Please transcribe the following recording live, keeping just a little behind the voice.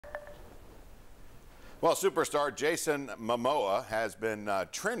Well, superstar Jason Momoa has been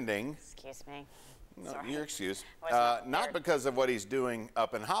trending. Excuse me. No, Sorry. your excuse. Not not because of what he's doing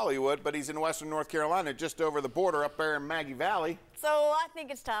up in Hollywood, but he's in Western North Carolina, just over the border up there in Maggie Valley. So I think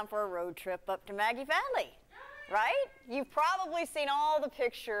it's time for a road trip up to Maggie Valley, right? You've probably seen all the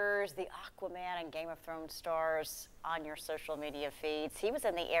pictures, the Aquaman and Game of Thrones stars on your social media feeds. He was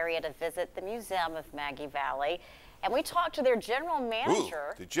in the area to visit the museum of Maggie Valley, and we talked to their general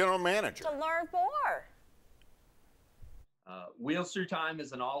manager. Ooh, the general manager. To learn more. Wheels Through Time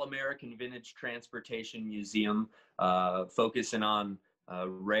is an all-American vintage transportation museum focusing on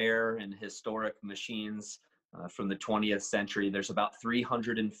rare and historic machines from the 20th century. There's about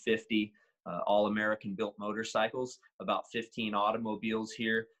 350 all-American built motorcycles, about 15 automobiles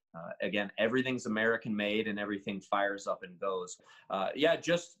here. Again, everything's American made and everything fires up and goes. Yeah,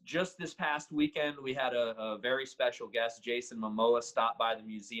 just this past weekend, we had a very special guest, Jason Momoa, stop by the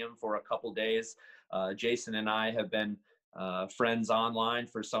museum for a couple days. Jason and I have been friends online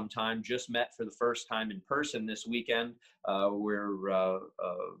for some time, just met for the first time in person this weekend, where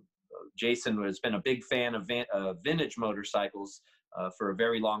Jason has been a big fan of vintage motorcycles for a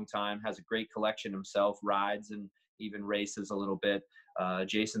very long time, has a great collection himself, rides and even races a little bit.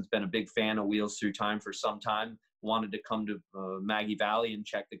 Jason's been a big fan of Wheels Through Time for some time, wanted to come to Maggie Valley and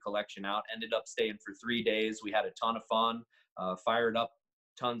check the collection out, ended up staying for 3 days. We had a ton of fun, fired up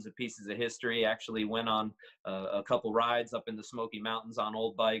tons of pieces of history, actually went on a couple rides up in the Smoky Mountains on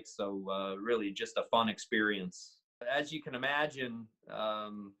old bikes, so really just a fun experience. As you can imagine,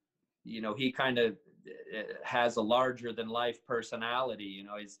 you know, he kind of has a larger than life personality. You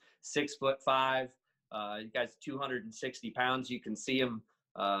know, he's 6'5", he guy's 260 pounds. You can see him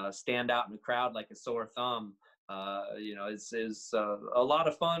stand out in the crowd like a sore thumb. You know, it's a lot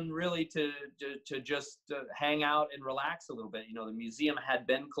of fun, really, to just hang out and relax a little bit. You know, the museum had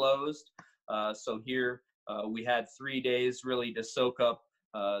been closed, so here we had 3 days really to soak up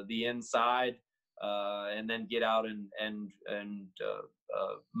the inside, and then get out and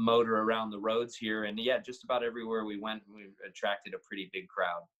motor around the roads here. And yeah, just about everywhere we went, we attracted a pretty big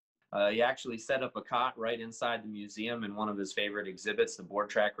crowd. He actually set up a cot right inside the museum in one of his favorite exhibits, the board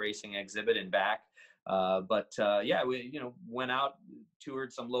track racing exhibit in back. Yeah, we went out,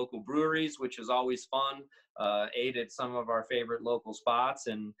 toured some local breweries, which is always fun. Ate at some of our favorite local spots,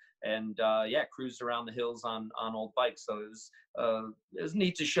 and yeah, cruised around the hills on old bikes. So it was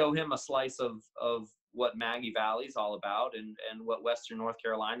neat to show him a slice of what Maggie Valley is all about, and what Western North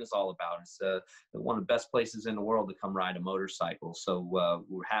Carolina is all about. It's one of the best places in the world to come ride a motorcycle. So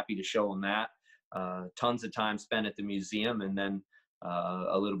we're happy to show him that. Tons of time spent at the museum, and then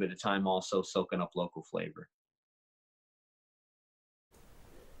a little bit of time also soaking up local flavor.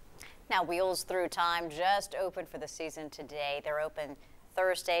 Now, Wheels Through Time just opened for the season today. They're open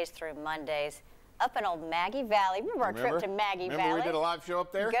Thursdays through Mondays up in old Maggie Valley. Remember our trip to Maggie Valley? Remember we did a live show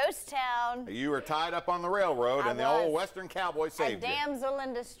up there? Ghost town. You were tied up on the railroad, and the old Western cowboy saved you. A damsel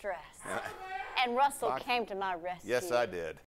in distress. And Russell came to my rescue. Yes, I did.